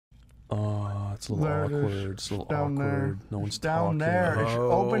It's a little awkward. It's a little down awkward. there. No one's Down talking. there.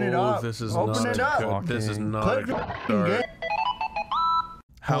 Open it up. This is Open not it up. good. This is not a good start.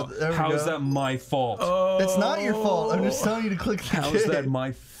 How is that my fault? It's not your fault. I'm just telling you to click the How is that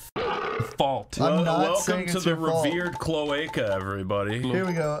my fault? I'm not Welcome saying to it's the your fault. revered Cloaca, everybody. Here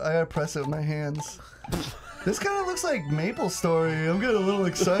we go. I gotta press it with my hands. This kind of looks like Maple Story. I'm getting a little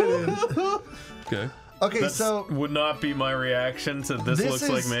excited. Okay. Okay, That so would not be my reaction to this looks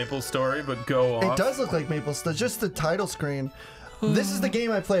like is- Maple Story, but go on. it does look like Maple Story. Just the title screen. This is the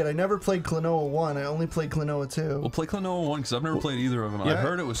game I played. I never played Klonoa 1. I only played Klonoa 2. We'll play Klonoa 1 because I've never played either of them. Yeah. I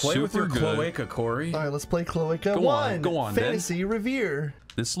heard it was Play super with your good. Cloaca, Corey. All right, let's play Cloaca Go 1. on, go on, then. Fantasy Revere.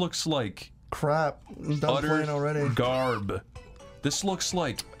 This looks like Crap. I'm done utter playing already. garb. This looks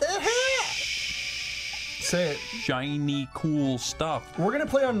like Say it. shiny, cool stuff. We're gonna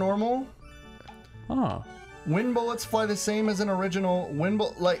play on normal. Huh. Wind bullets fly the same as an original. I want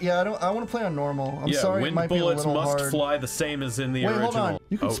to play on normal. I'm sorry, it wind might be a bullets little must hard. fly the same as in the Wait, original. hold on.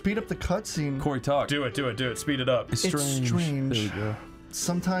 You can speed up the cutscene. Corey, talk. Do it, do it, do it. Speed it up. It's It's strange. strange. There we go.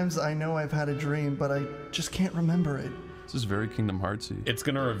 Sometimes I know I've had a dream, but I just can't remember it. This is very Kingdom Heartsy. It's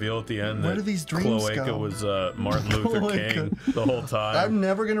gonna reveal at the end Where that do these dreams Cloaca go? was Martin Luther King the whole time. I'm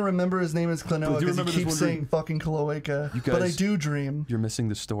never gonna remember his name as Klonoa But do you because he remember this keeps one saying fucking Cloaca. You But I guys- do dream. You're missing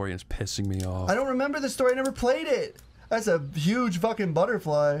the story and it's pissing me off. I don't remember the story. I never played it. That's a huge fucking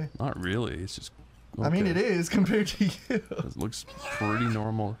butterfly. Not really. It's just. I mean, it is compared to you. It looks pretty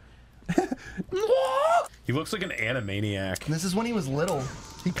normal. He looks like an animaniac. This is when he was little.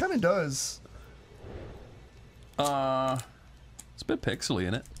 He kind of does. It's a bit pixely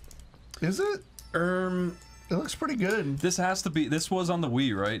in it. Is it? It looks pretty good. This has to be. This was on the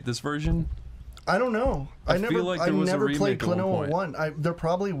Wii, right? This version. I don't know. I feel like I there was a never played remake at one Klonoa point. 1. There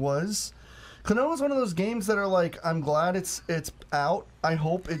probably was. Klonoa is one of those games that are like, I'm glad it's out. I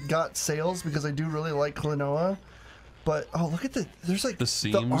hope it got sales because I do really like Klonoa. But oh, look at there's like The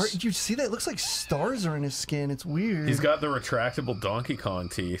seams. art. You see that? It looks like stars are in his skin. It's weird. He's got the retractable Donkey Kong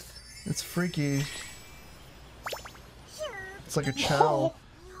teeth. It's freaky. It's like a chow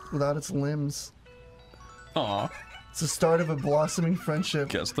without its limbs. Aw. It's the start of a blossoming friendship.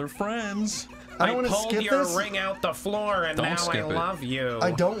 Guess they're friends. I don't want to skip this. ring out the floor, and Don't now I skip it. love you.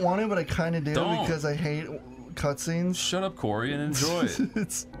 I don't want to, but I kind of do Don't. because I hate cutscenes. Shut up, Corey, and enjoy it.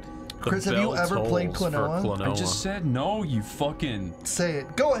 It's The Chris, have you bell ever played tolls for Klonoa? I just said no, you fucking Say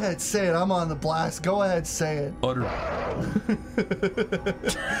it. Go ahead, say it. I'm on the blast. Go ahead, say it. utter.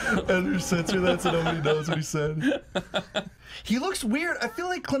 Ender censor that so nobody knows what he said. He looks weird. I feel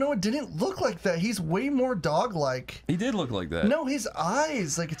like Klonoa didn't look like that. He's way more dog-like. He did look like that. No, his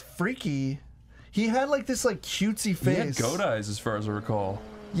eyes, like, it's freaky. He had like this like cutesy face. He had goat eyes, as far as I recall.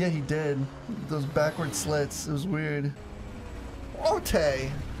 Yeah, he did. Those backward slits. It was weird. Ote!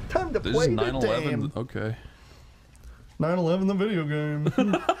 Time to This play is the 9/11. game. Okay. 9/11, the video game.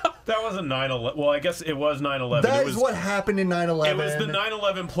 That wasn't 9/11. Well, I guess it was 9/11. That It is was what happened in 9/11. It was the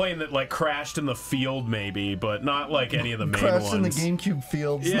 9/11 plane that like crashed in the field, maybe, but not like any of the main crashed ones. in the GameCube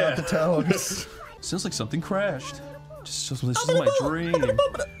fields, Yeah. not the towers. Sounds like something crashed. This is my dream. They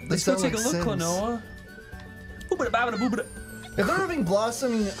Let's go sound take like a look, Sims. Klonoa. Boobada-babada-boobada. If they're having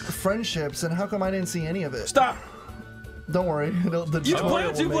blossoming friendships, then how come I didn't see any of it? Stop! Don't worry. The You can play tutorial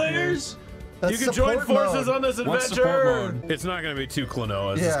with two will make me- players! That's You can join support forces mode. on this What's support adventure. mode? It's not going to be two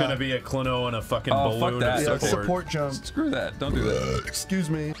Klonoas. It's Yeah. going to be a Klonoa and a fucking Oh, fuck balloon that. of Yeah, support. support jump. Screw that. Don't do that. Excuse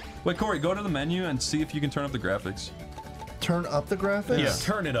me. Wait, Corey, go to the menu and see if you can turn up the graphics. Turn up the graphics? Yeah,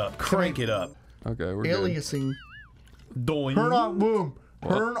 turn it up. Crank it up. Okay, we're good. Aliasing. Doing. Turn off boom.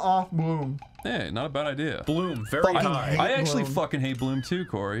 Turn off boom. Hey, not a bad idea. Bloom, very Fucking high. hate I actually Bloom. fucking hate Bloom too,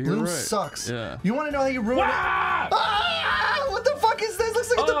 Corey. You're Bloom right. sucks. Yeah. You want to know how you ruin it? Ah! What the fuck is this? Looks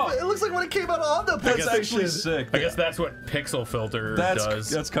like Oh. it looks like when it came out on the That's PlayStation. actually sick. I guess that's what Pixel Filter does.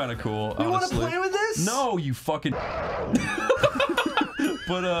 That's kind of cool. You want to honestly. play with this? No, you fucking.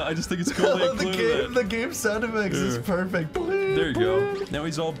 But I just think it's cool they included the game sound effects is perfect. There you go. Now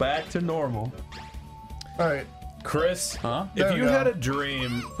he's all back to normal. All right, Chris, Huh? if There you we go. had a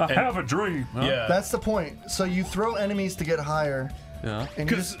dream, I have a dream. Huh? yeah, that's the point. So you throw enemies to get higher, Yeah. and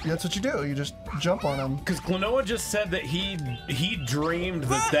that's what you do. You just jump on them. because Klonoa just said that he dreamed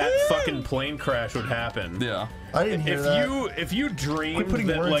that fucking plane crash would happen. Yeah. I didn't hear that. If you dreamed putting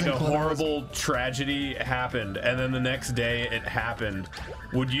that words like in a Klonoa's- horrible tragedy happened and then the next day it happened,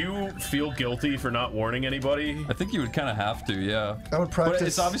 would you feel guilty for not warning anybody? I think you would kind of have to, yeah. I would But practice.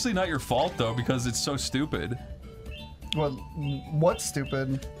 it's obviously not your fault though because it's so stupid. What's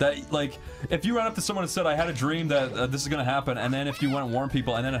stupid? That, like, if you ran up to someone and said, I had a dream that this is gonna happen, and then if you went and warned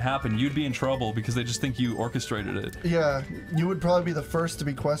people and then it happened, you'd be in trouble because they just think you orchestrated it. Yeah, you would probably be the first to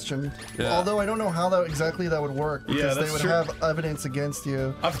be questioned. Yeah. Although I don't know how exactly that would work, because they would have evidence against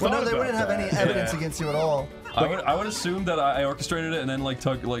you. No, they wouldn't have any evidence against you at all. I would assume that I orchestrated it and then like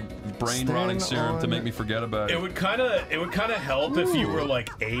took like brain rotting serum to make me forget about it. It would kind of help if you were like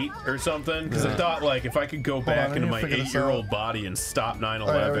 8 or something, because I thought like if I could go back into my 8-year-old body and stop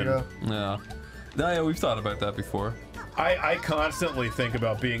 9/11. Yeah, we've thought about that before. I constantly think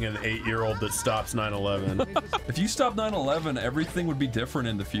about being an 8-year-old that stops 9/11. If you stop 9/11, everything would be different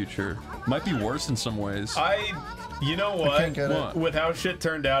in the future. Might be worse in some ways. You know what? I can't get it. With how shit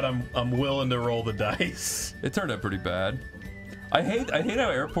turned out, I'm willing to roll the dice. It turned out pretty bad. I hate how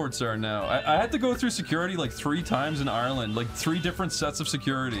airports are now. I had to go through security like 3 times in Ireland, like 3 different sets of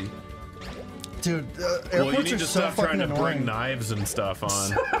security. Dude, airports well, you need are to so stop trying to annoying. bring knives and stuff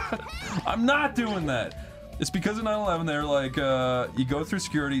on. I'm not doing that. It's because of 9/11. They're like, you go through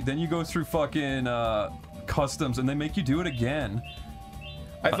security, then you go through fucking customs, and they make you do it again.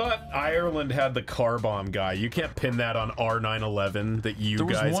 I thought Ireland had the car bomb guy. You can't pin that on our 9/11 that you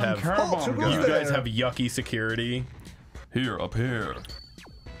guys have. Car bomb guy. You guys have yucky security. Here, up here.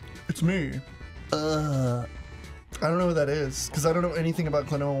 It's me. I don't know who that is, because I don't know anything about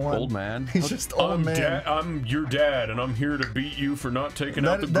Klonoa 1. Old man. He's just old man. I'm your dad, and I'm here to beat you for not taking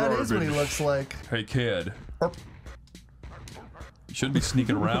out the garbage. That is what he looks like. Hey, kid. You shouldn't be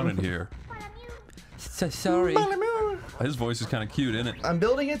sneaking around in here. So sorry. His voice is kind of cute, isn't it? I'm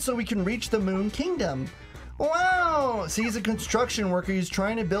building it so we can reach the Moon Kingdom. Wow! See, he's a construction worker. He's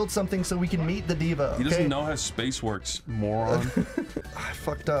trying to build something so we can meet the diva. He doesn't know how space works, moron. I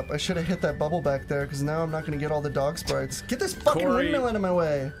fucked up. I should have hit that bubble back there, because now I'm not going to get all the dog sprites. Get this fucking windmill out of my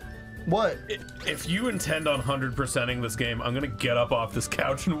way. What? If you intend on 100%ing this game, I'm gonna get up off this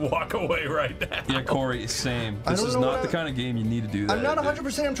couch and walk away right now. Yeah, Corey, same. This is not the kind of game you need to do that. I'm not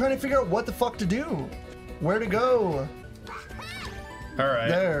 100%. I'm trying to figure out what the fuck to do. Where to go. Alright.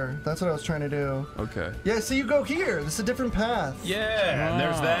 There. That's what I was trying to do. Okay. Yeah, so you go here. This is a different path. Yeah, and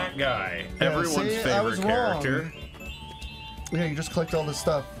there's that guy. Yeah, Everyone's favorite character. Yeah, you just collect all this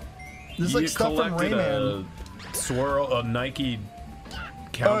stuff. This is like stuff from Rayman. A Nike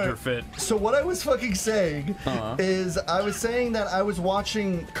counterfeit. So what I was fucking saying is I was saying that I was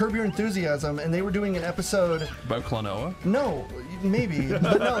watching Curb Your Enthusiasm and they were doing an episode about Klonoa? No, maybe.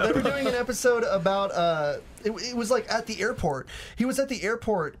 But no, they were doing an episode about it was like at the airport. He was at the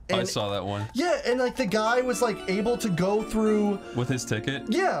airport and I saw that one. Yeah, and like the guy was like able to go through with his ticket?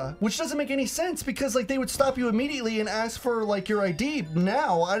 Yeah, which doesn't make any sense because like they would stop you immediately and ask for like your ID.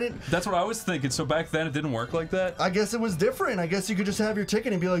 Now, I didn't That's what I was thinking. So back then it didn't work like that? I guess it was different. I guess you could just have your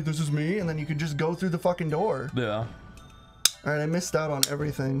ticket and be like, this is me, and then you could just go through the fucking door. Yeah. Alright, I missed out on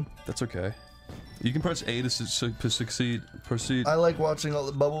everything. That's okay. You can press A to succeed. Proceed. I like watching all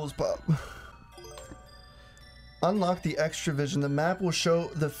the bubbles pop. Unlock the extra vision. The map will show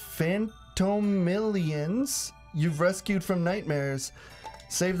the Phantomillions you've rescued from nightmares.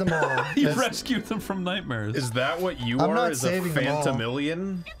 Save them all. You rescued them from nightmares. Is that what you I'm are? not Is saving a them all.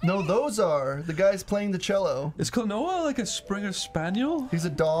 Phantomillion? No, those are the guys playing the cello. Is Klonoa like a Springer Spaniel? He's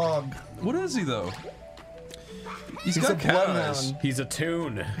a dog. What is he though? He's got a bloodhound. He's a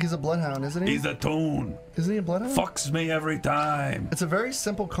tune. He's a bloodhound, isn't he? He's a tune. Isn't he a bloodhound? Fucks me every time. It's a very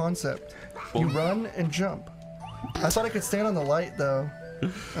simple concept. You run and jump. I thought I could stand on the light though.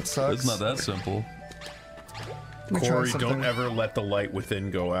 That sucks. It's not that simple. Corey, don't ever let the light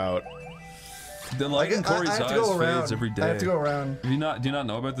within go out. The light in Corey's eyes fades every day. I have to go around. Do you not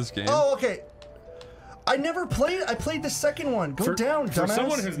know about this game? Oh, okay. I never played. I played the second one. Go down, dumbass. For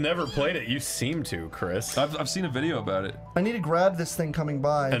someone who's never played it, you seem to, Chris. I've seen a video about it. I need to grab this thing coming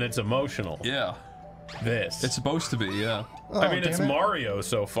by. And it's emotional. Yeah. It's supposed to be, yeah. Oh, I mean, it's Mario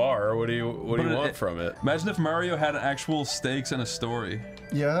so far. What do you want from it? Imagine if Mario had actual stakes and a story.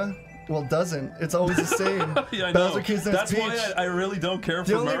 Yeah. Well, it doesn't. It's always the same. Yeah, I know. Bowser Kissed That's Peach. why I really don't care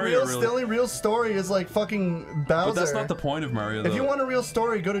for Mario. The only real story is like fucking Bowser. But that's not the point of Mario, though. If you want a real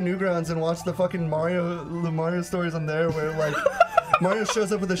story, go to Newgrounds and watch the fucking Mario stories on there where like Mario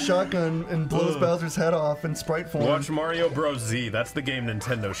shows up with a shotgun and blows Bowser's head off in sprite form. Watch Mario Bros. Z. That's the game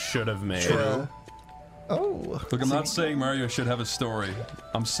Nintendo should have made. True. Oh. Look, I'm not saying Mario should have a story.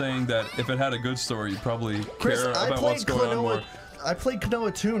 I'm saying that if it had a good story, you'd probably care about what's going on more. I played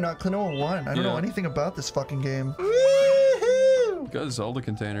Klonoa 2, not Klonoa 1. I don't know anything about this fucking game. Woohoo! Got a Zelda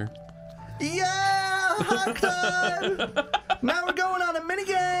container. Yeah! Hot Club! Now we're going on a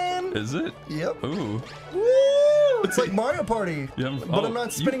minigame! Is it? Yep. Ooh. Woo! It's like Mario Party, but I'm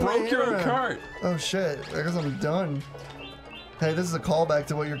not spinning my You broke your own around. cart. Oh shit, I guess I'm done. Hey, this is a callback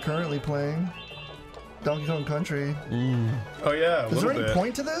to what you're currently playing. Donkey Kong Country. Oh yeah, Is there any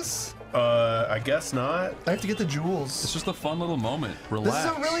point to this? I guess not. I have to get the jewels. It's just a fun little moment. Relax.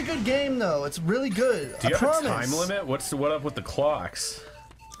 This is a really good game, though. It's really good. Do you I have promise. a time limit? What up with the clocks?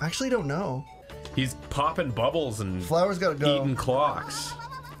 I actually don't know. He's popping bubbles and Flowers gotta go. eating clocks.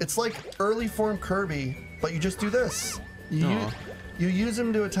 It's like early form Kirby, but you just do this. You use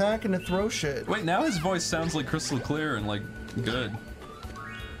him to attack and to throw shit. Wait, now his voice sounds like crystal clear and like good.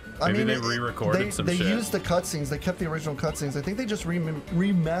 Maybe they re-recorded some shit. They shit. used the cutscenes. They kept the original cutscenes. I think they just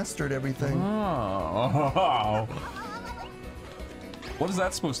remastered everything. Oh. What is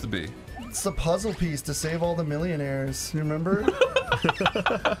that supposed to be? It's a puzzle piece to save all the millionaires. You remember?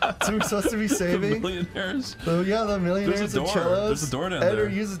 So we're supposed to be saving? The millionaires? Oh yeah, the millionaires There's a and door. cellos. There's a door down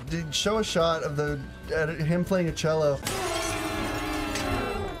Editor there. show a shot of him playing a cello.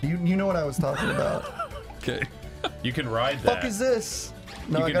 You know what I was talking about. Okay. You can ride that. Fuck is this?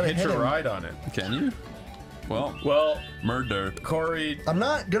 No, you I can gotta hitch hit a him. ride on it. Can you? Well, murder. Corey, I'm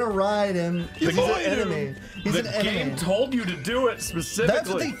not gonna ride him. He's an enemy. He's an enemy. The game told you to do it specifically. That's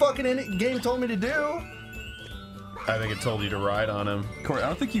what the fucking game told me to do. I think it told you to ride on him. Corey, I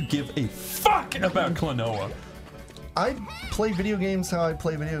don't think you give a fuck about Klonoa. I play video games how I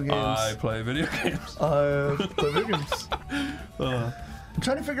play video games. I play video games. Play video games. I'm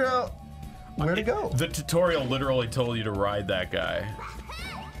trying to figure out where to go. The tutorial literally told you to ride that guy.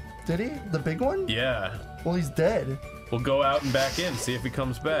 Did he? The big one? Yeah. Well, he's dead. We'll go out and back in, see if he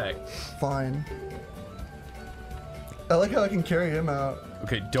comes back. Fine. I like how I can carry him out.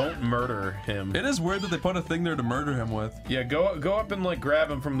 Okay, don't murder him. It is weird that they put a thing there to murder him with. Yeah, go up and like grab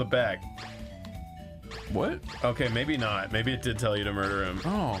him from the back. What? Okay, maybe not. Maybe it did tell you to murder him.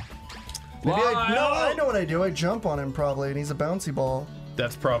 Oh. Maybe I know what I do. I jump on him probably, and he's a bouncy ball.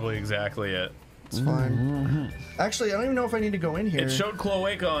 That's probably exactly it. It's fine. Actually, I don't even know if I need to go in here. It showed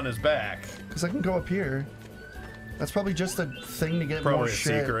Klonoa on his back. Because I can go up here. That's probably just a thing to get more Probably a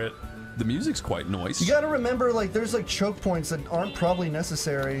shit. secret. The music's quite nice. You gotta remember, like, there's like choke points that aren't probably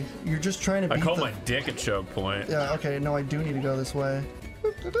necessary. You're just trying to beat I call my dick a choke point. Yeah, okay, no, I do need to go this way.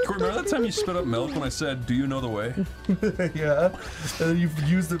 Corey, remember that time you spit up milk when I said, "Do you know the way?" Yeah, and then you've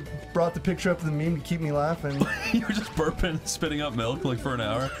brought the picture up to the meme to keep me laughing. You were just burping, spitting up milk like for an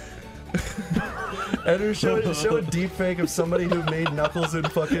hour. Editor, show a deep fake of somebody who made Knuckles in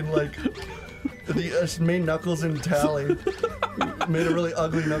fucking like made Knuckles in Tally. Made a really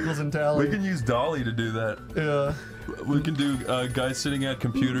ugly Knuckles in Tally. We can use Dolly to do that. Yeah. We can do guy sitting at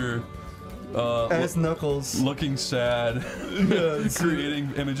computer. As Knuckles. Looking sad. Yeah,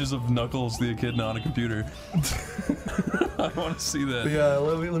 creating images of Knuckles the Echidna on a computer. I want to see that. Yeah,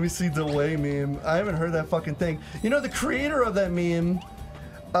 let me see the way meme. I haven't heard that fucking thing. You know, the creator of that meme,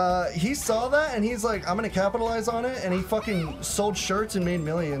 he saw that and he's like, I'm gonna capitalize on it, and he fucking sold shirts and made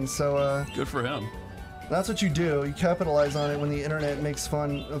millions, so good for him. That's what you do. You capitalize on it when the internet makes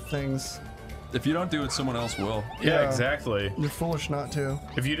fun of things. If you don't do it, someone else will. Yeah, exactly. You're foolish not to.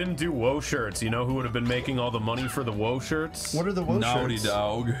 If you didn't do WoW shirts, you know who would have been making all the money for the WoW shirts? What are the WoW Naughty shirts?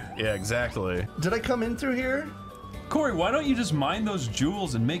 dog. Yeah, exactly. Did I come in through here? Corey, why don't you just mine those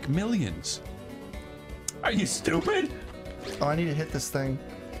jewels and make millions? Are you stupid? Oh, I need to hit this thing.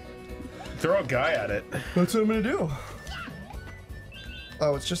 Throw a guy at it. That's what I'm gonna do.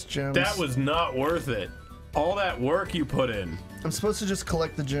 Oh, it's just gems. That was not worth it. All that work you put in. I'm supposed to just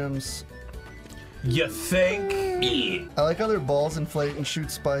collect the gems. You think? I like how their balls inflate and shoot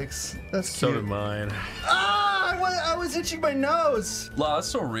spikes. That's So cute. did mine. Ah! I was itching my nose! La, that's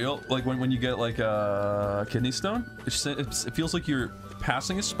so real. Like when you get like a kidney stone, it feels like you're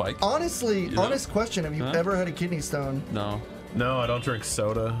passing a spike. Honestly, You know? honest question, have you ever had a kidney stone? No. No, I don't drink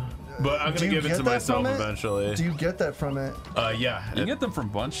soda. But I'm Do gonna you give it get to that myself from it? eventually. Do you get that from it? Yeah. You can get them from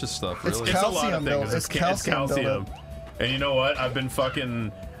a bunch of stuff, It's really. It's a lot calcium of things. build- it's calcium buildup. And you know what?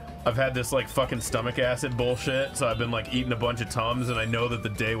 I've had this like fucking stomach acid bullshit, so I've been like eating a bunch of Tums, and I know that the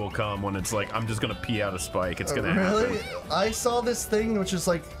day will come when it's like I'm just gonna pee out a spike. It's gonna Really? happen. I saw this thing which is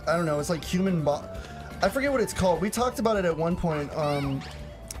like, I don't know, it's like human I forget what it's called. We talked about it at one point.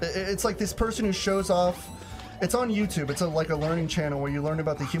 It's like this person who shows off. It's on YouTube. It's like a learning channel where you learn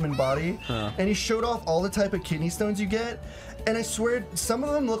about the human body. And he showed off all the type of kidney stones you get. And I swear, some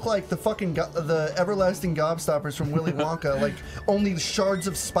of them look like the fucking the everlasting gobstoppers from Willy Wonka, like only shards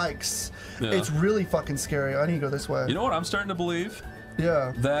of spikes. Yeah. It's really fucking scary. I need to go this way. You know what I'm starting to believe?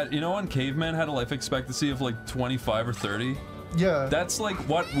 Yeah. That, you know, when cavemen had a life expectancy of like 25 or 30, Yeah. That's like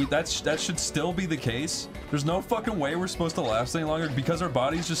that should still be the case. There's no fucking way we're supposed to last any longer because our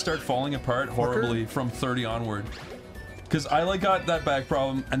bodies just start falling apart horribly from 30 onward. Because I like got that back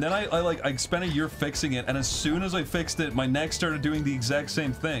problem, and then I spent a year fixing it, and as soon as I fixed it, my neck started doing the exact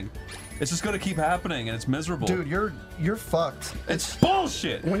same thing. It's just gonna keep happening, and it's miserable. Dude, you're fucked. It's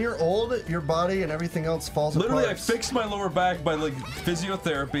bullshit. When you're old, your body and everything else falls apart. Literally, I fixed my lower back by like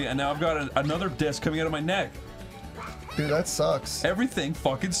physiotherapy, and now I've got another disc coming out of my neck. Dude, that sucks. Everything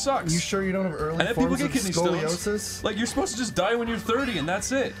fucking sucks. You sure you don't have early forms of scoliosis? Like, you're supposed to just die when you're 30, and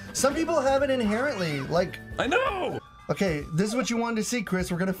that's it. Some people have it inherently. Like, I know. Okay, this is what you wanted to see,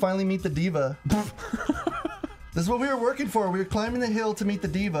 Chris. We're gonna finally meet the diva. This is what we were working for. We were climbing the hill to meet the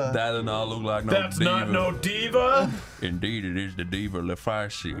diva. That does not look like no That's diva. not no diva. Indeed, it is the diva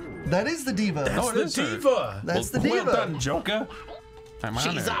Lafarcy. That is the diva. That's the diva. That's the diva. Well done, Joker.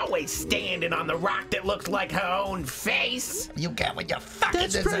 She's always standing on the rock that looks like her own face. You get what you fucking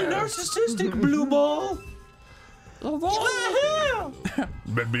deserve. narcissistic, blue ball.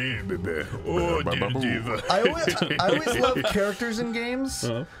 Baby. Oh, dear diva. I always love characters in games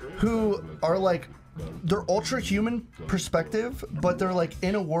who are like, they're ultra human perspective, but they're like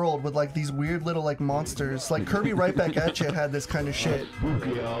in a world with like these weird little like monsters. Like Kirby Right Back at You had this kind of shit.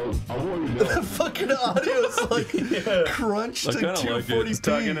 The fucking audio's like crunched to 240p. He's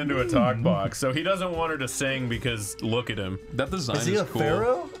tucking into a talk box, so he doesn't want her to sing because look at him. That design is he a cool.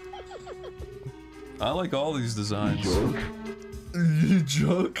 pharaoh? I like all these designs.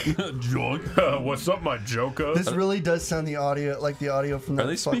 Joke. Joke. What's up, my Joker? This really does sound the audio like the audio from that. Are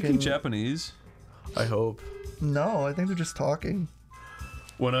they speaking fucking... Japanese? I hope. No, I think they're just talking.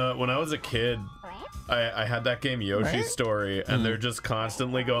 When I was a kid, I had that game Yoshi's Story, and they're just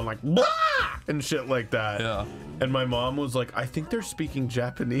constantly going like "Blah!" and shit like that. Yeah. And my mom was like, I think they're speaking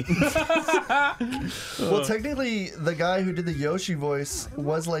Japanese. Well, technically, the guy who did the Yoshi voice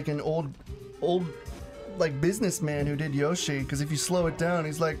was like an old like businessman who did Yoshi. Because if you slow it down,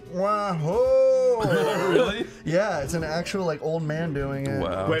 he's like, "Wah-ho!" Really? Yeah, it's an actual like old man doing it.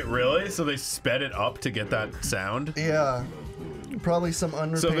 Wow. Wait, really? So they sped it up to get that sound? Yeah, probably some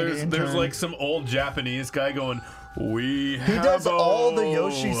underpaid So there's intern. like some old Japanese guy going, He does all the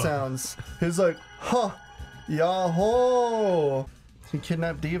Yoshi sounds. He's like, huh, yahoo. He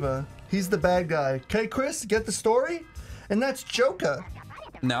kidnapped Diva. He's the bad guy. Okay, Chris, get the story? And that's Joker.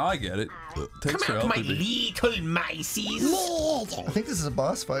 Now I get it. Thanks for Come out, my helping me. little mices. I think this is a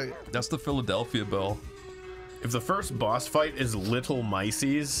boss fight. That's the Philadelphia Bell. If the first boss fight is Little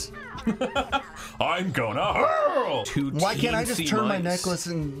Mices, I'm gonna hurl! Why can't I just teensy turn my mice. necklace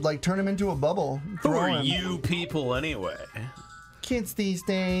and like turn him into a bubble? Who Throw are him. you people anyway? Kids these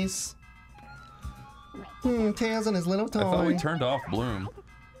days. Tails on his little toy. I thought we turned off Bloom.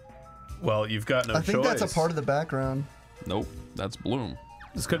 Well, you've got no choice. I think that's a part of the background. Nope, that's Bloom.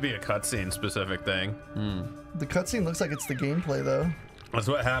 This could be a cutscene specific thing. The cutscene looks like it's the gameplay though. That's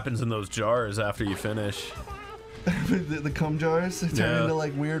what happens in those jars after you finish. the cum jars turn into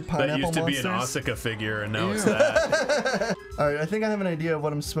like weird pineapple That used to monsters. be an Asuka figure, and now it's that. Alright, I think I have an idea of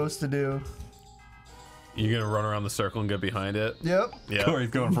what I'm supposed to do. You gonna run around the circle and get behind it? Yep. Yeah. Corey's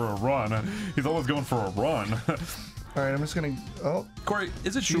going for a run. He's always going for a run. Alright, I'm just gonna... Oh, Corey,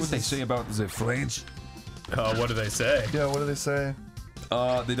 is it true what they Jesus. say about the French? What do they say? yeah, what do they say?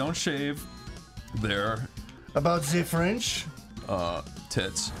 They don't shave their About the French?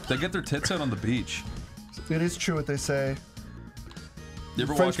 tits. They get their tits out on the beach. It is true what they say. You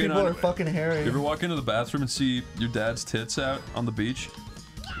ever French walk in people on, are fucking hairy. You ever walk into the bathroom and see your dad's tits out on the beach?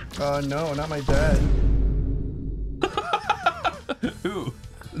 No, not my dad. Who?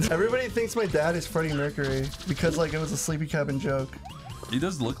 Everybody thinks my dad is Freddie Mercury because like it was a Sleepy Cabin joke. He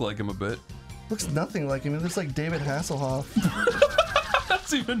does look like him a bit. Looks nothing like him. He looks like David Hasselhoff.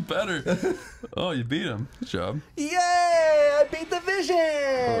 That's even better. Oh, you beat him. Good job. Yay! I beat the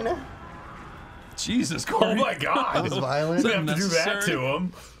Vision! Jesus, Corey. Oh my god! That was violent. You have to do that Unnecessary. to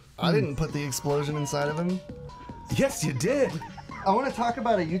him. I didn't put the explosion inside of him. Yes, you did. I want to talk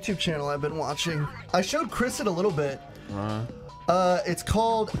about a YouTube channel I've been watching. I showed Chris it a little bit. It's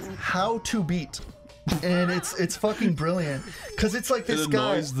called How to Beat, and it's fucking brilliant because it's like this It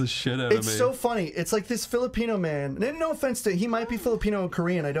guy. annoys the shit out of me. It's so funny. It's like this Filipino man. And no offense to, he might be Filipino or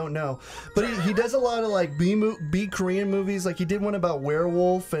Korean, I don't know, but he does a lot of like B Korean movies. Like he did one about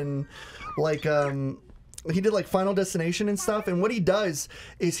werewolf and like he did like Final Destination and stuff, and what he does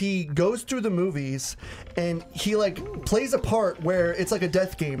is he goes through the movies and he like plays a part where it's like a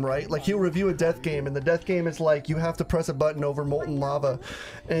death game, right? Like he'll review a death game, and the death game is like you have to press a button over molten lava,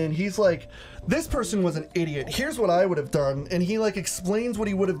 and he's like, this person was an idiot, here's what I would have done, and he like explains what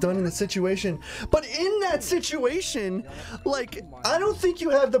he would have done in the situation. But in that situation, like, I don't think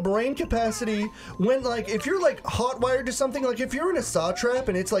you have the brain capacity when, like, if you're like hot wired to something, like if you're in a saw trap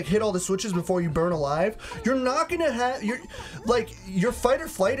and it's like hit all the switches before you burn alive, you're not gonna have your fight or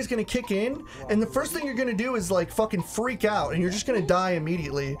flight is gonna kick in, and the first thing you're gonna do is like fucking freak out, and you're just gonna die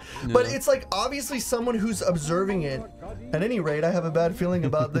immediately. Yeah. But it's like obviously someone who's observing it. At any rate, I have a bad feeling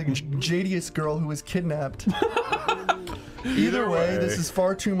about the Jadius girl who was kidnapped. Either way, this is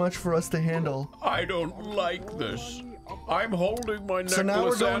far too much for us to handle. I don't like this. I'm holding my necklace. So now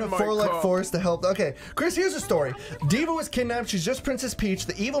we're going to Four-Leg Forest to help. Okay, Chris, here's the story. Diva was kidnapped. She's just Princess Peach.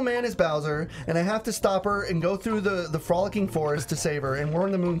 The evil man is Bowser, and I have to stop her and go through the Frolicking Forest to save her. And we're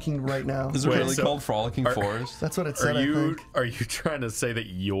in the Moon King right now. Is it really called Frolicking Forest? That's what it said, I think. Are you trying to say that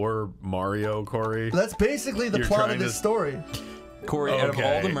you're Mario, Corey? That's basically the plot of this story. Corey, out of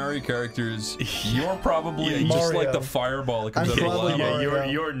all the Mario characters, you're probably just like the fireball that comes out of the lava. Yeah,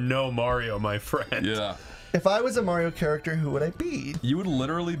 you're no Mario, my friend. Yeah. If I was a Mario character, who would I be? You would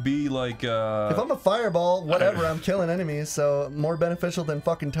literally be like, If I'm a fireball, whatever, I'm killing enemies, so more beneficial than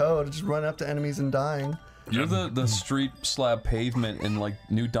fucking Toad, just running up to enemies and dying. You're the street slab pavement in, like,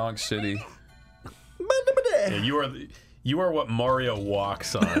 New Donk City. Yeah, you are what Mario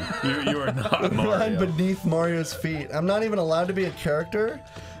walks on. You are not Mario. I'm beneath Mario's feet. I'm not even allowed to be a character?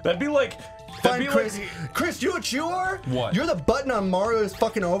 That'd be like... Fine, Chris. Chris, you know what you are? What? You're the button on Mario's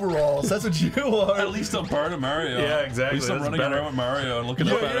fucking overalls. That's what you are. At least I'm part of Mario. Yeah, exactly. At least I'm running around with Mario and looking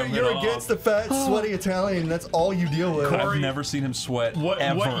up at him. You're against the fat, sweaty Italian. That's all you deal with. Corey, I've never seen him sweat,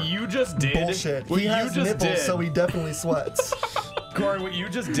 ever. What you just did... Bullshit. He has nipples, so he definitely sweats. Corey, what you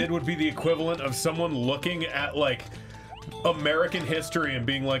just did would be the equivalent of someone looking at, like... American history and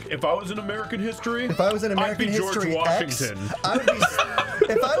being like, if I was in American history, if I was in American I'd be history George Washington. X, I would be,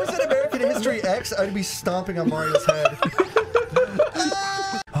 if I was in American history X, I'd be stomping on Mario's head.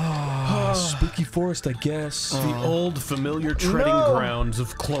 Spooky forest, I guess. The old familiar treading grounds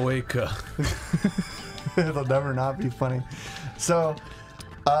of Cloaca. It'll never not be funny. So,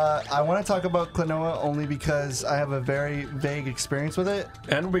 I want to talk about Klonoa only because I have a very vague experience with it.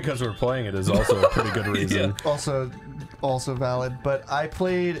 And because we're playing it is also a pretty good reason. Yeah. Also valid. But I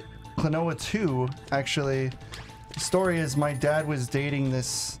played Klonoa 2, actually. The story is my dad was dating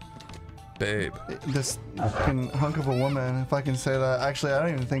this... babe. This fucking hunk of a woman, if I can say that. Actually, I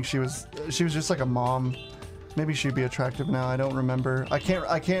don't even think she was just like a mom. Maybe she'd be attractive now, I don't remember. I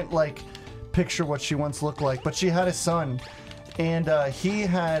can't like picture what she once looked like, but she had a son. And he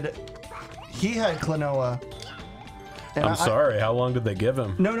had Klonoa. And I'm sorry, how long did they give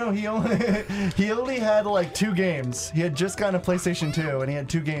him? No, he only had like 2 games. He had just gotten a PlayStation 2 and he had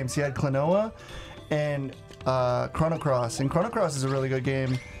 2 games. He had Klonoa and Chrono Cross. And Chrono Cross is a really good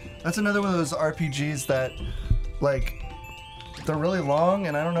game. That's another one of those RPGs that, like, they're really long,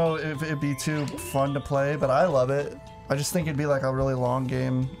 and I don't know if it'd be too fun to play, but I love it. I just think it'd be like a really long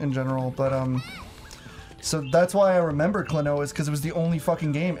game in general, but so that's why I remember Klonoa, is because it was the only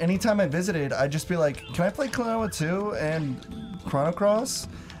fucking game. Anytime I visited, I'd just be like, can I play Klonoa 2 and Chrono Cross?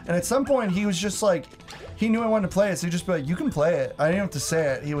 And at some point, he was just like, he knew I wanted to play it, so he'd just be like, you can play it. I didn't have to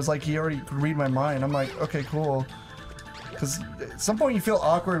say it. He was like, he already could read my mind. I'm like, okay, cool. Because at some point you feel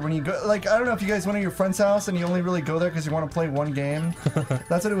awkward when you go, like, I don't know if you guys went to your friend's house and you only really go there because you want to play one game.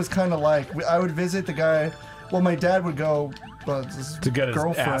 That's what it was kind of like. I would visit the guy, well, my dad would go, to get his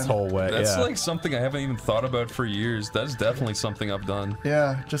asshole wet. That's like something I haven't even thought about for years. That's definitely something I've done.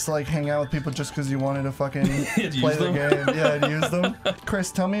 Yeah, just like hang out with people just because you wanted to fucking play the game. Yeah, and use them.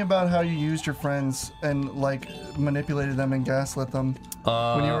 Chris, tell me about how you used your friends and like manipulated them and gaslit them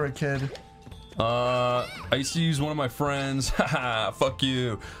when you were a kid. I used to use one of my friends. Haha, fuck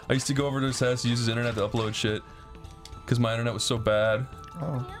you. I used to go over to his house, use his internet to upload shit because my internet was so bad.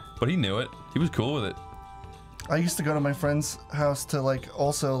 Oh. But he knew it. He was cool with it. I used to go to my friend's house to like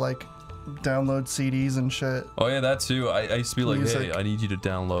also like download CDs and shit. Oh yeah, that too. I used to be like, Music. hey, I need you to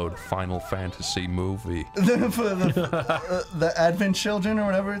download Final Fantasy movie. the Advent Children or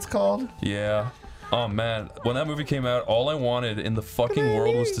whatever it's called. Yeah. Oh man, when that movie came out, all I wanted in the fucking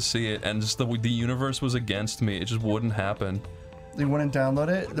world was to see it, and just the universe was against me. It just wouldn't happen. You wouldn't download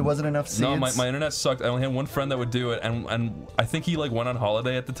it? There wasn't enough seeds? No, my internet sucked. I only had one friend that would do it, and I think he like went on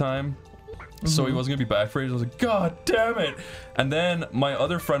holiday at the time. So he wasn't gonna be back for ages. I was like, God damn it! And then my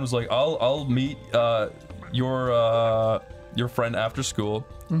other friend was like, I'll meet your friend after school.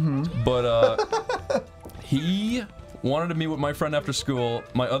 But he wanted to meet with my friend after school,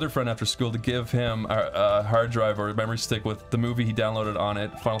 my other friend after school, to give him a hard drive or a memory stick with the movie he downloaded on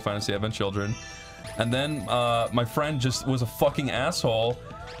it, Final Fantasy Advent Children. And then my friend just was a fucking asshole,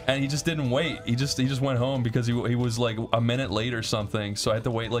 and he just didn't wait. He just went home because he was like a minute late or something. So I had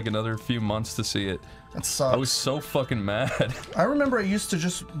to wait like another few months to see it. That sucks. I was so fucking mad. I remember I used to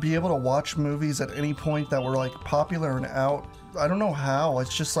just be able to watch movies at any point that were like popular and out. I don't know how.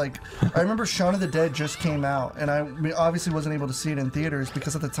 It's just like, I remember Shaun of the Dead just came out, and I obviously wasn't able to see it in theaters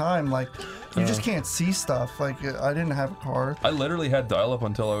because at the time, like, you just can't see stuff. Like, I didn't have a car. I literally had dial-up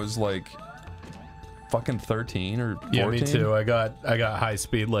until I was like fucking 13 or 14. Yeah, me too. I got high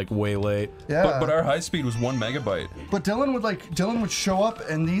speed like way late. Yeah. But our high speed was 1 megabyte. But Dylan would show up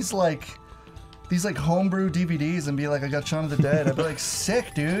and these homebrew DVDs and be like, I got Shaun of the Dead. I'd be like,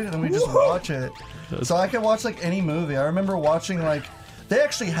 sick, dude. And then we just watch it. So I could watch like any movie. I remember watching like, they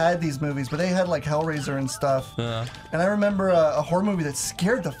actually had these movies, but they had like Hellraiser and stuff. Yeah. And I remember a horror movie that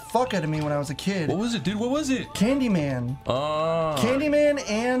scared the fuck out of me when I was a kid. What was it, dude? What was it? Candyman. Oh. Candyman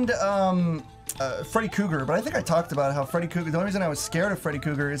and Freddy Krueger. But I think I talked about how Freddy Krueger, the only reason I was scared of Freddy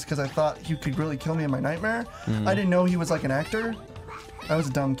Krueger is because I thought he could really kill me in my nightmare. I didn't know he was like an actor. I was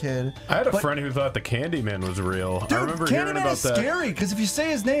a dumb kid. I had a friend who thought the Candyman was real. Dude, I remember hearing Candyman about is that. scary because if you say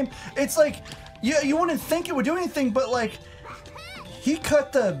his name, it's like, yeah, you wouldn't think it would do anything, but like, he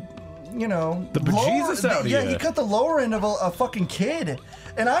cut the, you know, the bejesus out of you. Yeah, he cut the lower end of a fucking kid,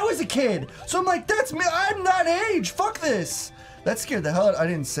 and I was a kid, so I'm like, that's me. I'm that age. Fuck this. That scared the hell out. I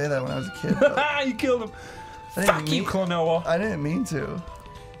didn't say that when I was a kid. You killed him. Fuck you, Klonoa. I didn't mean to.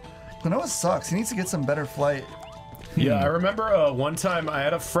 Klonoa sucks. He needs to get some better flight. Yeah, I remember one time I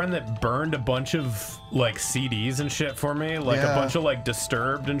had a friend that burned a bunch of like CDs and shit for me, like a bunch of like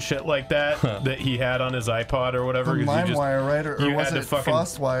Disturbed and shit like that that he had on his iPod or whatever. LimeWire, right? Or was it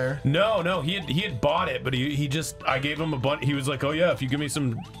FrostWire? No, he had bought it, but he just, I gave him a bunch. He was like, oh yeah, if you give me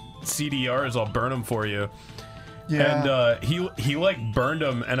some CDRs, I'll burn them for you. Yeah. And he like burned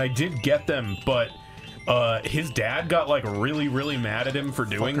them, and I did get them, but his dad got like really mad at him for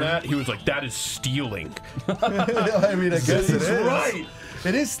doing that. He was like, that is stealing. I mean, I guess it is. Right.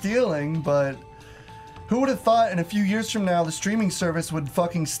 It is stealing, but who would have thought in a few years from now the streaming service would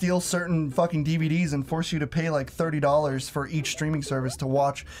fucking steal certain fucking DVDs and force you to pay like $30 for each streaming service to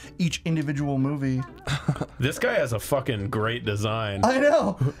watch each individual movie? This guy has a fucking great design. I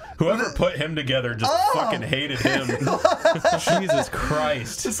know. Whoever put him together just fucking hated him. Jesus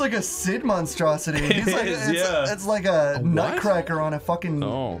Christ. It's like a Sid monstrosity. Yeah. It's like a nutcracker on a fucking...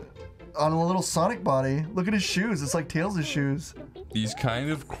 Oh. On a little Sonic body. Look at his shoes. It's like Tails' shoes. He's kind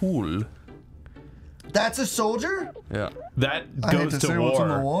of cool. That's a soldier? Yeah. That I hate goes to to say war. what's in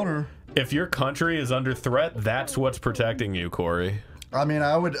the water. If your country is under threat, that's what's protecting you, Corey. I mean,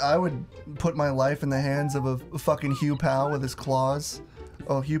 I would put my life in the hands of a fucking Hugh Powell with his claws.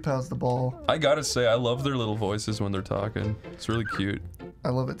 Oh, Hugh Powell's the ball. I gotta say, I love their little voices when they're talking. It's really cute. I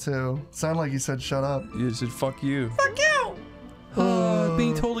love it too. Sound like you said shut up. You said fuck you. Fuck you!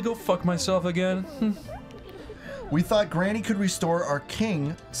 Being told to go fuck myself again. We thought Granny could restore our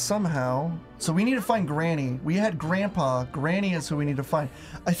king somehow. So we need to find Granny. We had Grandpa. Granny is who we need to find.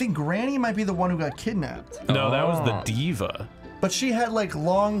 I think Granny might be the one who got kidnapped. No, that was the diva. But she had like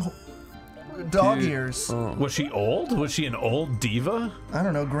long dog ears. Oh. Was she old? Was she an old diva? I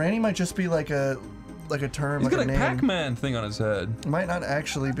don't know. Granny might just be like a term, He's like got a a name. Pac-Man thing on his head. Might not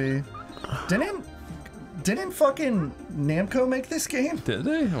actually be. Didn't fucking Namco make this game? Did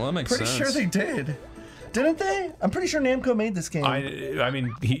they? Well, that makes Pretty sense. sure they did. Didn't they? I'm pretty sure Namco made this game. I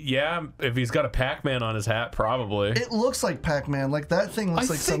mean, yeah, if he's got a Pac-Man on his hat, probably. It looks like Pac-Man. Like that thing looks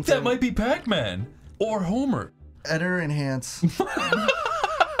like something. I think that might be Pac-Man or Homer. Editor enhance.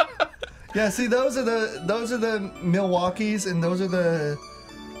 Yeah, see, those are the Milwaukees, and those are the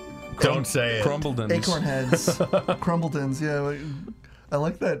Don't say it. Crumbledons. Acorn heads. Crumbledons. Yeah, like, I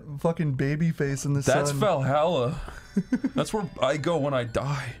like that fucking baby face in the sun. That's Valhalla. That's where I go when I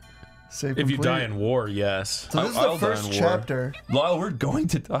die. Save If you complete. die in war, yes. So this is I'll the first die in war. chapter. Lyle, we're going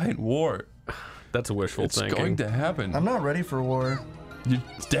to die in war. That's a wishful It's thinking. going to happen. I'm not ready for war. You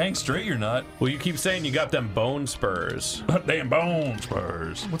dang straight you're not. Well, you keep saying you got them bone spurs. Damn bone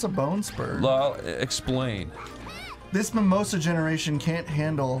spurs. What's a bone spur? Lyle, explain. This mimosa generation can't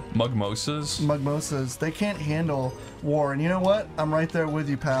handle Mugmosas? mugmosas. They can't handle war. And you know what? I'm right there with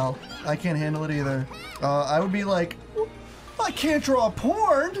you, pal. I can't handle it either. I would be like, I can't draw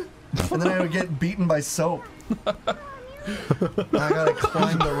porn. And then I would get beaten by soap. I gotta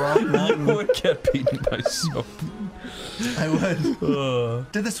climb the rock mountain. You would get beaten by soap. I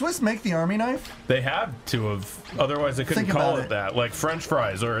would. Did the Swiss make the army knife? They had to have, otherwise they couldn't Think call about it it. that. Like French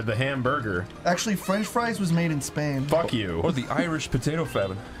fries or the hamburger. Actually, French fries was made in Spain. Fuck you. Or the Irish potato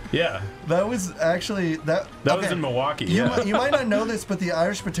famine. Yeah, That was actually that. that was okay. in Milwaukee. You, Yeah. you might not know this, but the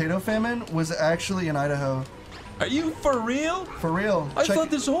Irish potato famine was actually in Idaho. Are you for real? For real. I Check- thought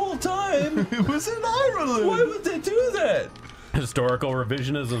this whole time. it was in Ireland. Why would they do that? Historical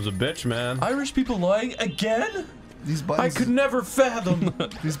revisionism's a bitch, man. Irish people lying again? These I buttons. could never fathom.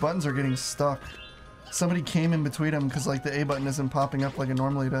 These buttons are getting stuck. Somebody came in between them because like the A button isn't popping up like it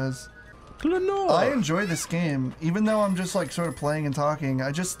normally does. Klonoa. I enjoy this game, even though I'm just like sort of playing and talking.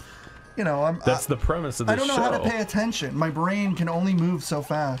 I just, you know, That's the premise of I this don't know show. how to pay attention. My brain can only move so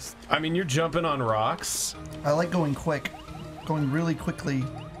fast. I mean, you're jumping on rocks. I like going quick, going really quickly.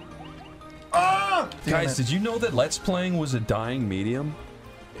 Ah! Damn Guys, it. did you know that Let's Playing was a dying medium?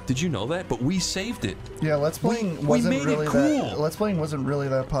 Did you know that? But we saved it. Yeah, Let's Playing we wasn't made it really cool. that. Let's Playing wasn't really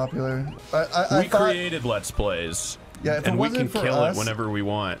that popular. I We thought, created Let's Plays. Yeah, if it and we wasn't can for kill us- it whenever we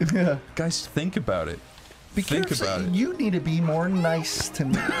want. Yeah. Guys, think about it. Think Careful, about it. You need to be more nice to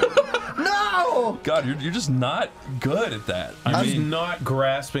me. No! God, you're just not good at that. I I'm mean, not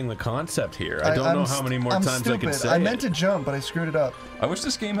grasping the concept here. I don't know how many more I'm times I can stupid. say I it. meant to jump, but I screwed it up. I wish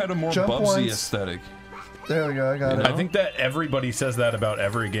this game had a more Jump Bubsy once. aesthetic. There we go, I got it. I think that everybody says that about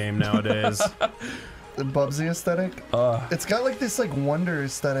every game nowadays. The Bubsy aesthetic. It's got like this like wonder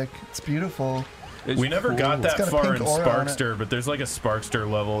aesthetic. It's beautiful. It's We never cool. got that got a far pink in aura on it. Sparkster, but there's like a Sparkster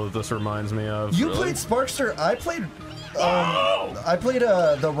level that this reminds me of. You Really? played Sparkster. I played. I played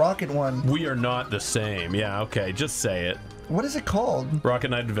the Rocket one. We are not the same. Yeah, okay, just say it. What is it called? Rocket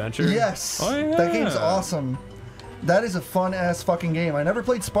Knight Adventure? Yes. Oh, That game's yeah. awesome. That is a fun ass fucking game. I never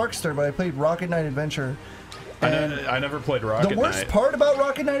played Sparkster, but I played Rocket Knight Adventure. And I never played Rocket the worst Knight. part about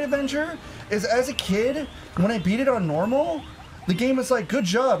Rocket Knight Adventure is as a kid, when I beat it on normal, the game was like, good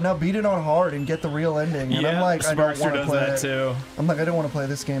job, now beat it on hard and get the real ending. And Yeah, I'm like, I don't Sparkster want to does play that it. too. I'm like, I don't want to play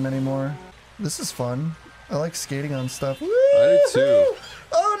this game anymore. This is fun. I like skating on stuff. I did too.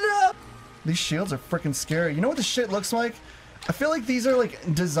 Oh no! These shields are freaking scary. You know what this shit looks like? I feel like these are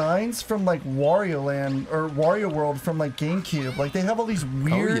like designs from like Wario Land or Wario World from like GameCube. Like they have all these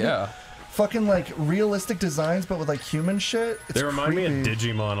weird, Oh, yeah. fucking like realistic designs, but with like human shit. It's They remind me creepy. of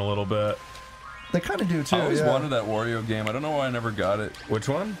Digimon a little bit. They kind of do too. I always yeah. wanted that Wario game. I don't know why I never got it. Which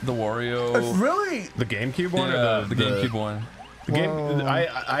one? The Wario. Really? The GameCube one? Yeah, or the GameCube one. The game, Whoa.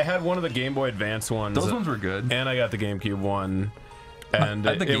 I had one of the Game Boy Advance ones. Those ones were good. And I got the GameCube one. And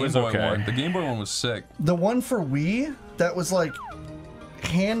I had the it Game was Boy okay. one. The Game Boy one was sick. The one for Wii that was like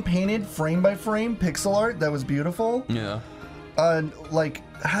hand painted frame by frame pixel art that was beautiful. Yeah. Like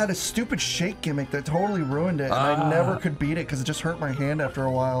had a stupid shake gimmick that totally ruined it, and I never could beat it because it just hurt my hand after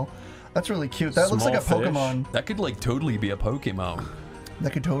a while. That's really cute. That looks like a Small fish. Pokemon. That could like totally be a Pokemon.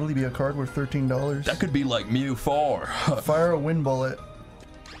 That could totally be a card worth $13. That could be like Mew 4. Fire a wind bullet.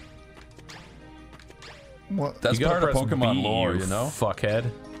 What? That's You gotta part of press Pokemon B, lore, you know? Fuckhead.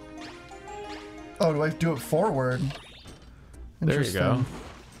 Oh, do I do it forward? There you go. Interesting.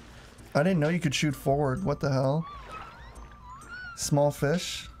 I didn't know you could shoot forward. What the hell? Small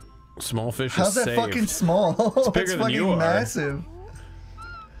fish? Small fish How's is that saved. fucking small? It's bigger than fucking you are. massive.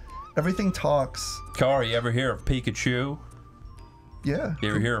 Everything talks. Car, you ever hear of Pikachu? Yeah. You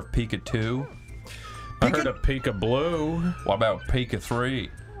ever hear of Pikachu? I heard a Pika Blue. What about Pika 3?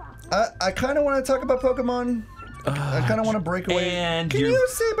 I kind of want to talk about Pokemon. I kind of want to break away. And Can you- you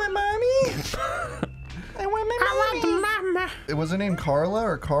say my mommy? I want my mommy. It was her name Carla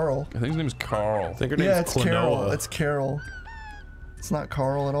or Carl? I think his name's Carl. I think her name's Yeah, it's Klonoa. Carol. It's Carol. It's not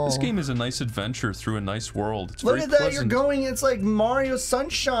Carl at all. This game is a nice adventure through a nice world. It's Look very at that, pleasant. you're going, it's like Mario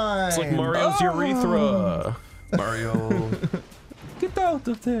Sunshine. It's like Mario's Oh. urethra. Mario. Get out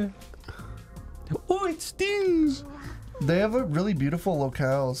of there. Oh, it stings. They have a really beautiful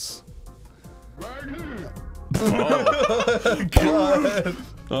locales.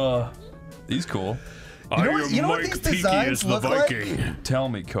 He's cool. You know what these designs look like? Tell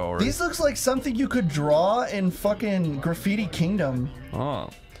me, Corey. These looks like something you could draw in fucking Graffiti Kingdom, Oh.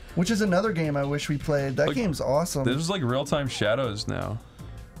 which is another game I wish we played. That game's awesome. There's like real-time shadows now.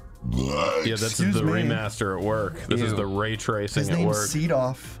 Yeah, that's Excuse the me. remaster at work. This is Ew. the ray tracing His at name's work.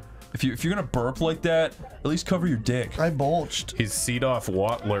 Seedoff. If you're gonna burp like that, at least cover your dick. I bulged. He's Seedoff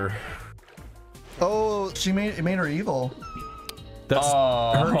Watler. Oh, it made her evil. That's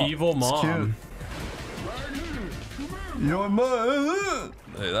Oh, her evil mom. cute. You're my.